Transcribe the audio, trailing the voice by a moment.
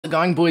How's it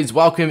going, boys?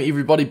 Welcome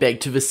everybody back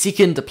to the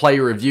second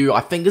player review. I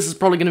think this is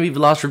probably going to be the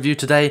last review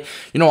today.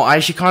 You know, I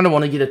actually kind of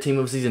want to get a Team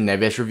of the Season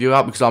Navas review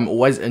up because I'm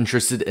always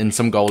interested in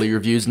some goalie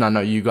reviews, and I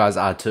know you guys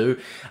are too.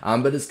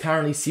 But it's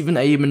currently 7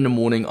 AM in the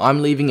morning.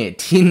 I'm leaving at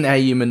 10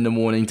 AM in the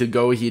morning to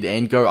go ahead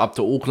and go up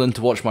to Auckland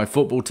to watch my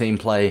football team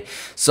play.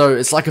 So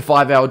it's like a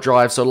 5-hour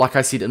drive. So like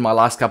I said in my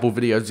last couple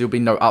videos, there'll be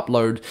no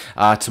upload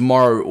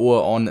tomorrow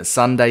or on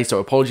Sunday. So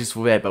apologies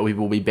for that, but we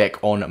will be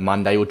back on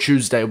Monday or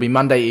Tuesday. It'll be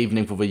Monday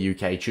evening for the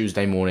UK,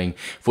 Tuesday morning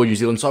for New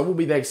Zealand. So I will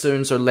be back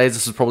soon. So lads,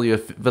 this is probably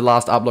the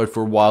last upload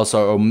for a while,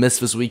 so I'll miss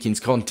this weekend's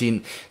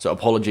content, so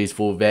apologies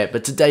for that.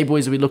 But today,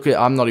 boys, we look at,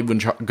 I'm not even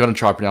going to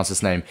try to pronounce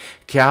this name,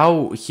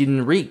 Caio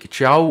Henrique,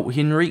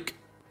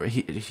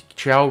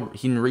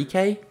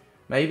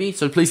 maybe?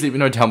 So please let me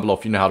know down below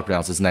if you know how to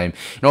pronounce his name.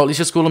 You know what, let's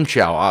just call him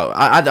Chow.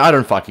 I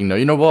don't fucking know.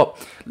 You know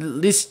what?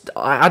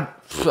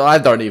 I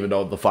don't even know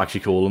what the fuck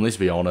you call him, let's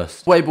be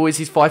honest. Anyway, boys,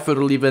 he's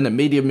 5'11",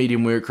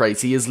 medium work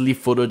rates. He is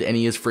left-footed and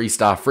he is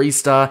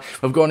freestar.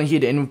 We've gone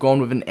ahead and we've gone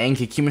with an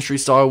anchor chemistry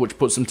style, which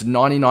puts him to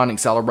 99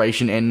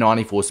 acceleration and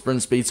 94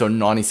 sprint speed, so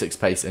 96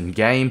 pace in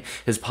game.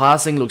 His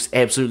passing looks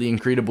absolutely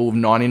incredible with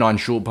 99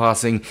 short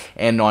passing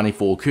and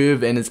 94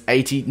 curve, and his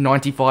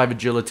 95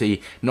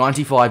 agility,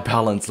 95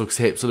 balance looks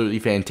absolutely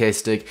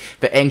fantastic.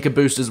 The anchor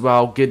boost as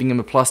well, getting him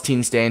a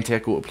 +10 stand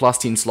tackle, a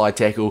 +10 slide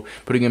tackle,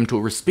 putting him to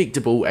a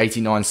respectable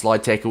 89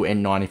 slide tackle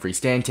and 93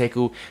 stand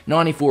tackle,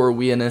 94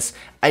 awareness,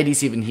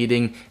 87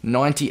 heading,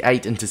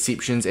 98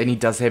 interceptions, and he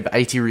does have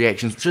 80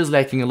 reactions, which is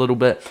lacking a little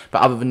bit.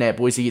 But other than that,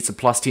 boys, he gets a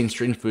 +10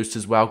 strength boost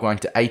as well, going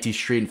to 80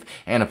 strength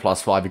and a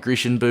 +5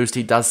 aggression boost.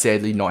 He does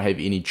sadly not have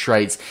any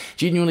traits.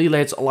 Genuinely,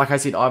 lads, like I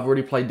said, I've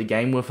already played the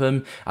game with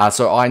him,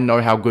 so I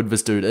know how good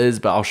this dude is,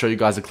 but I'll show you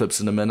guys the clips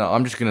in a minute.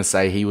 I'm just going to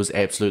say he was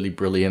absolutely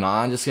brilliant.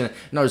 I'm just going to,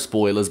 no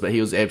spoilers, but he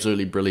was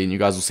absolutely brilliant. You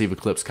guys will see the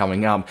clips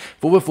coming up.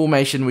 For the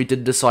formation, we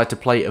did decide to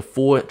play a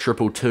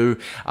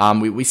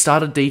 4-2-2. We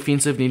started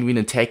defensive, then went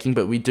attacking,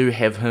 but we do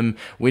have him,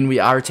 when we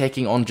are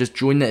attacking, on just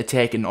join the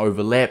attack and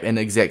overlap, and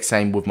the exact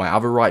same with my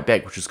other right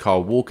back, which is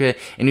Kyle Walker.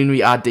 And when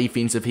we are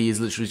defensive, he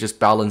is literally just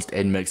balanced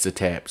and mixed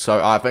attack.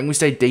 So I think we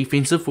stayed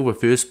defensive for the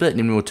first bit, and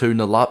then we were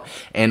 2-0 up,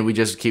 and we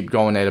just kept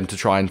going at him to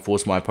try and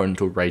force my opponent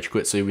to a rage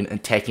quit. So we went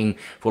attacking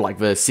for like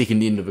the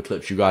second end of the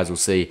clips, you guys will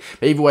see.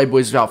 But either way,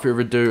 boys, without further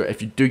ado,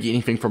 if you do get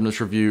anything from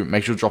this review,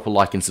 make sure to drop a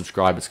like and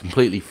subscribe. It's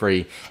completely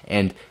free,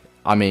 and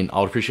I mean,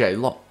 I would appreciate it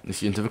a lot. Let's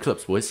get into the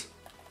clips, boys.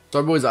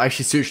 So, boys, I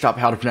actually searched up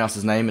how to pronounce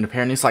his name, and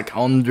apparently it's like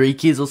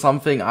Henriquez or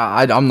something.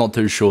 I'm not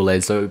too sure,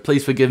 lads, so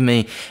please forgive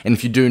me, and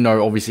if you do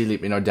know, obviously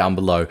let me know down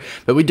below.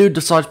 But we do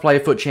decide to play a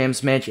FUT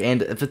Champs match,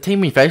 and the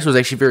team we faced was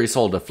actually very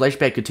solid. A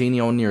flashback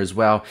Coutinho on there as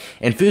well.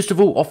 And first of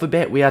all, off the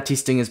bat, we are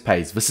testing his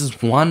pace. This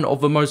is one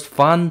of the most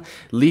fun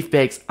left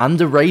backs,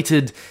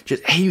 underrated.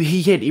 Just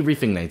he had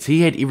everything, lads.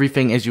 He had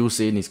everything, as you will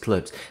see in these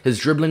clips. His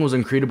dribbling was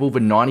incredible.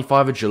 The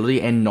 95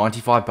 agility and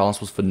 95 balance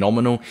was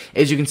phenomenal.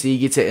 As you can see, he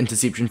gets that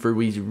interception through.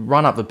 We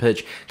run up the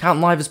pitch.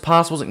 Can't lie, his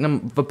pass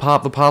wasn't the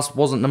pass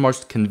wasn't the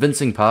most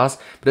convincing pass,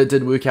 but it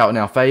did work out in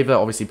our favour.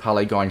 Obviously,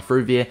 Pele going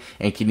through there,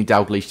 and Kenny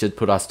Dalglish did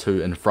put us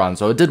 2 in front,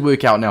 so it did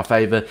work out in our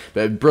favour.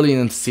 But a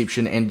brilliant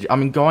interception, and I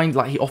mean,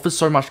 he offers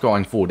so much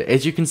going forward.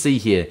 As you can see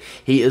here,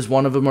 he is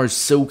one of the most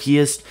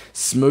silkiest,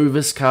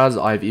 smoothest cards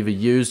I've ever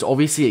used.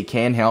 Obviously, it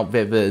can help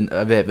that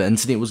the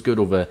internet was good,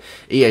 or the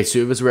EA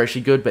servers were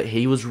actually good, but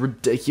he was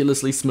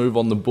ridiculously smooth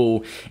on the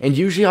ball. And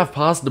usually, I've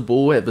passed the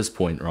ball at this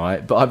point,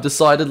 right? But I've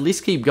decided,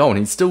 let's keep going.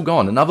 He's still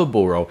gone. Another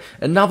ball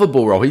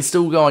roll, he's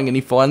still going, and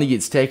he finally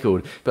gets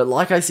tackled. But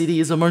like I said, he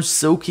is the most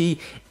silky,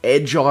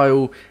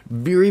 agile,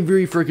 very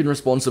freaking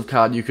responsive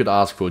card you could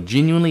ask for.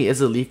 Genuinely,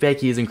 as a left back,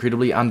 he is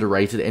incredibly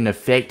underrated, and the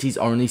fact he's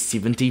only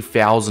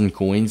 70,000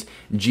 coins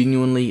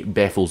genuinely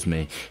baffles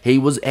me. He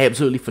was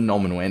absolutely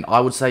phenomenal, and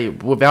I would say,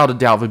 without a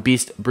doubt, the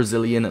best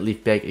Brazilian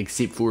left back,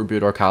 except for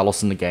Roberto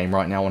Carlos in the game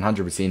right now,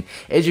 100%.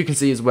 As you can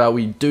see as well,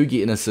 we do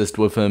get an assist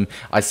with him.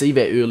 I see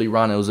that early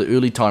run. It was an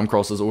early time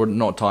crosses, or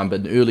not time, but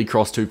an early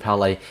cross to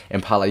Pele,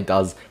 and Pele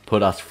does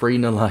put us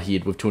 3-0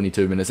 ahead with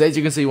 22 minutes. As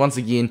you can see,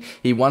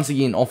 he once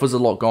again offers a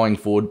lot going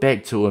forward.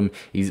 Back to him.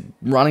 He's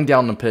running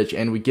down the pitch,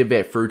 and we give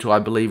that through to, I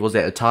believe, was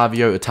that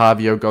Otavio?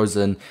 Otavio goes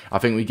in. I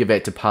think we give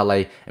that to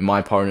Pele, and my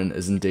opponent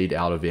is indeed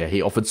out of there.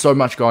 He offered so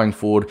much going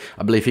forward.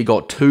 I believe he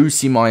got 2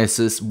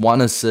 semi-assists,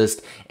 1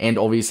 assist, and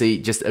obviously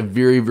just a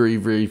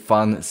very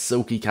fun,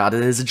 silky card.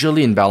 His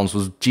agility and balance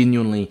was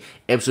genuinely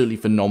absolutely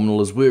phenomenal.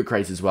 His work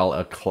rates as well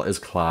is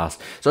class.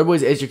 So,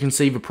 boys, as you can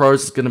see, the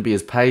pros is going to be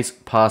his pace,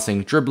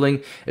 passing,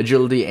 dribbling,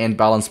 agility, and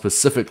balance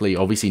specifically.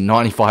 Obviously,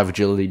 95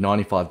 agility,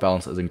 95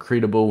 balance is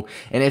incredible.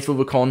 And as for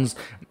the cons,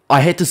 I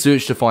had to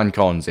search to find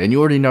cons, and you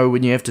already know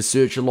when you have to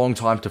search a long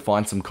time to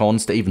find some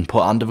cons to even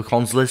put under the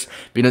cons list,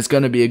 then it's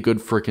going to be a good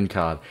freaking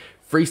card.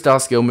 3-star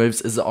skill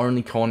moves is the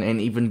only con,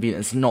 and even then,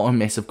 it's not a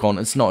massive con.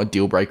 It's not a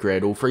deal breaker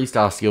at all.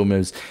 3-star skill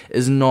moves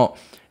is not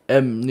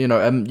you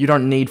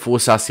don't need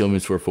 4-star skill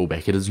moves for a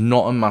fullback. It is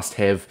not a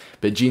must-have,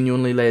 but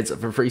genuinely, lads,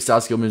 for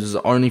 3-star skill moves is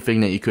the only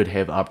thing that you could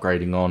have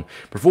upgrading on.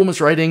 Performance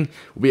rating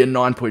will be a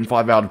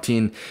 9.5 out of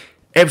 10.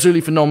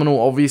 Absolutely phenomenal.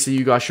 Obviously,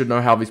 you guys should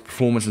know how his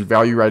performance and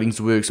value ratings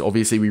works.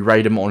 Obviously, we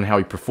rate him on how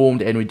he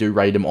performed, and we do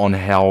rate him on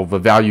how the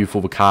value for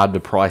the card, the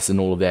price, and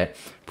all of that.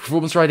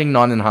 Performance rating,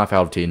 9.5 out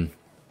of 10.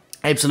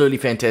 Absolutely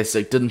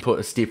fantastic. Didn't put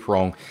a step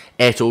wrong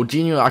at all.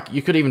 Genuinely, like,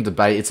 you could even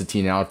debate it's a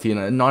 10 out of 10.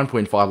 A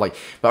 9.5. Like,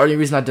 the only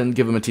reason I didn't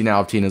give him a 10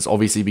 out of 10 is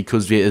obviously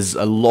because there is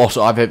a lot.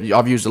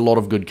 I've used a lot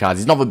of good cards.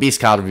 He's not the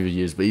best card I've ever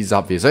used, but he's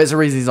up there. So that's the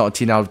reason he's not a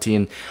 10 out of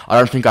 10. I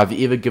don't think I've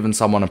ever given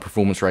someone a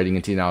performance rating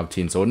a 10 out of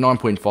 10. So a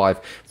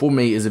 9.5 for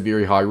me is a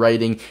very high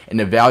rating, and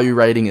the value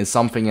rating is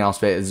something else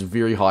that is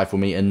very high for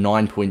me, a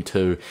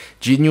 9.2.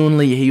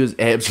 Genuinely, he was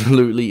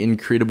absolutely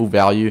incredible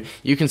value.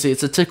 You can see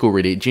it's a tick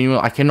already.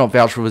 Genuinely, I cannot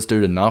vouch for this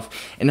dude enough.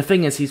 And the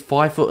thing is, he's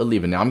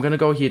 5'11". Now, I'm going to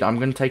go ahead, I'm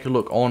going to take a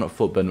look on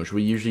Footbin, which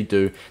we usually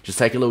do, just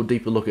take a little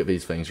deeper look at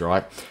these things,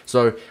 right?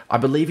 So, I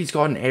believe he's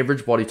got an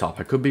average body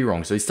type. I could be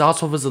wrong. So, he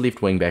starts off as a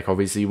left wing back.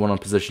 Obviously, you want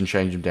to position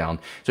change him down.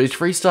 So, he's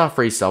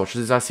freestyle, which,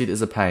 as I said,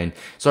 is a pain.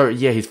 So,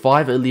 yeah, he's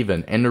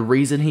 5'11". And the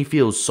reason he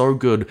feels so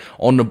good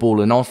on the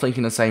ball, and I was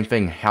thinking the same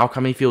thing, how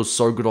come he feels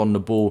so good on the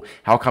ball?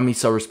 How come he's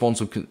so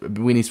responsive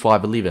when he's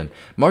 5'11"?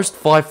 Most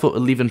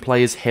 5'11"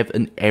 players have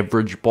an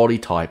average body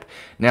type.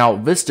 Now,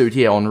 this dude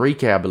here,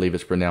 Henrique, I believe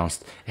it's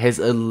pronounced, has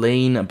a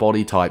lean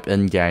body type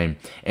in game.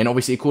 And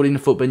obviously, according to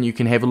Footbin, you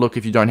can have a look.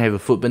 If you don't have a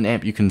Footbin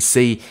app, you can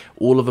see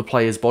all of the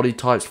players' body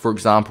types. For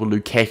example,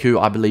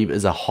 Lukaku, I believe,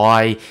 is a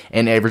high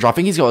and average. I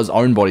think he's got his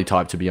own body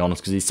type, to be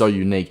honest, because he's so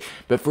unique.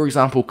 But for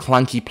example,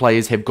 clunky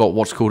players have got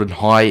what's called a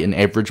high and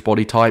average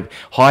body type.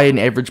 High and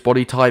average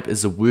body type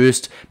is the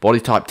worst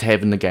body type to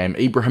have in the game.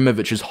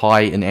 Ibrahimovic is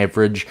high and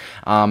average,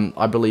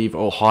 I believe,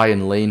 or high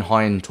and lean,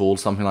 high and tall,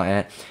 something like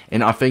that.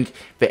 And I think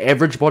the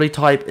average body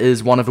type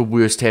is one of the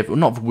worst to have, well,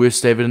 not the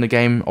worst to have in the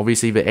game.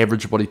 Obviously, the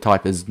average body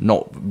type is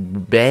not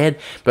bad,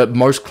 but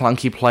most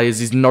clunky players,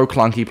 there's no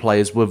clunky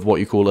players with what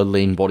you call a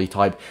lean body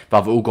type.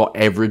 They've all got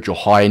average or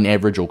high and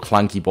average or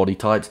clunky body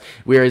types.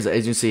 Whereas,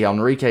 as you see,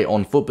 Henrique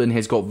on Footbin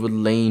has got the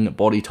lean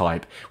body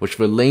type, which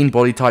the lean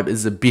body type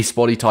is the best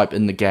body type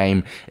in the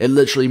game. It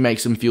literally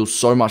makes him feel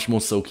so much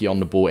more silky on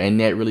the ball, and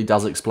that really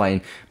does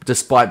explain,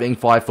 despite being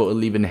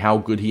 5'11", how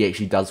good he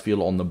actually does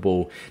feel on the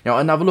ball. Now,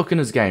 another look in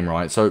his game,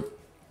 right? So,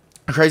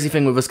 the crazy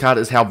thing with this card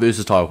is how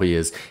versatile he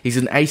is. He's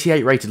an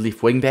 88 rated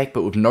left wing back,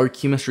 but with no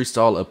chemistry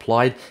style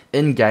applied.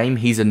 In game,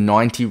 he's a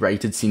 90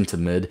 rated centre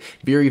mid.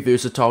 Very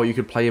versatile. You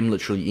could play him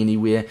literally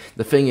anywhere.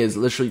 The thing is,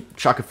 literally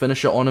chuck a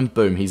finisher on him,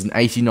 boom. He's an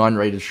 89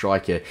 rated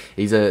striker.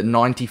 He's a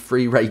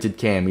 93 rated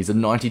cam. He's a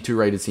 92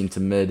 rated centre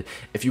mid.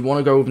 If you want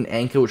to go with an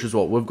anchor, which is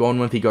what we've gone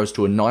with, he goes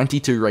to a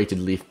 92 rated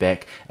left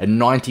back, a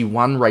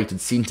 91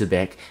 rated centre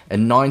back, a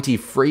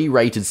 93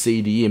 rated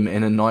CDM,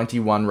 and a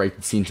 91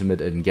 rated centre mid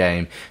in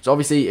game. So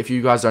obviously, if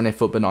you guys don't have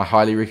Footbin, I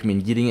highly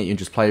recommend getting it. You can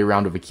just play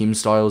around with the chem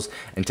styles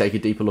and take a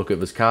deeper look at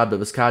this card. But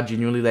this card,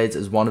 genuinely, lads,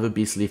 is one of the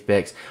best left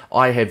backs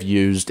I have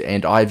used,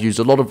 and I've used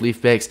a lot of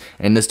left backs,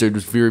 and this dude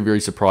was very,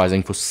 very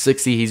surprising. For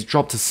 60, he's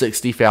dropped to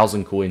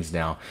 60,000 coins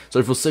now.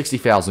 So for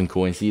 60,000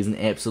 coins, he is an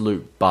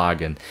absolute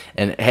bargain.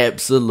 An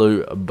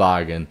absolute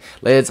bargain.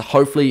 Lads,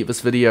 hopefully this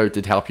video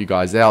did help you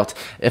guys out.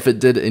 If it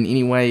did in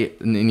any way,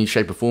 in any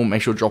shape or form,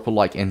 make sure to drop a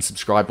like and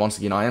subscribe. Once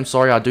again, I am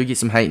sorry, I do get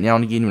some hate now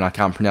and again when I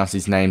can't pronounce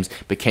these names,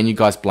 but can you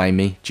guys blame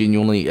me?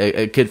 Genuinely,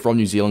 a kid from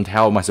New Zealand,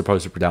 how am I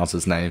supposed to pronounce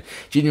his name?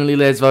 Genuinely,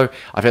 lads, though,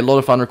 I've had a lot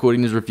of fun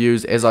recording these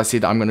reviews. As I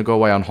said, I'm going to go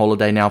away on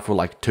holiday now for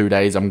like 2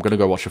 days. I'm going to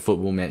go watch a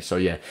football match, so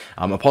yeah.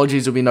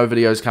 Apologies, there'll be no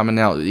videos coming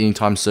out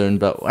anytime soon,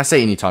 but I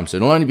say anytime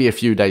soon. It'll only be a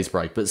few days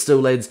break, but still,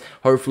 lads,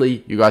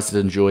 hopefully you guys did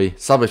enjoy.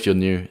 Sub if you're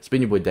new. It's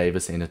been your boy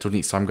Davis, and until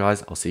next time,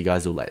 guys, I'll see you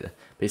guys all later.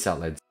 Peace out,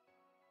 lads.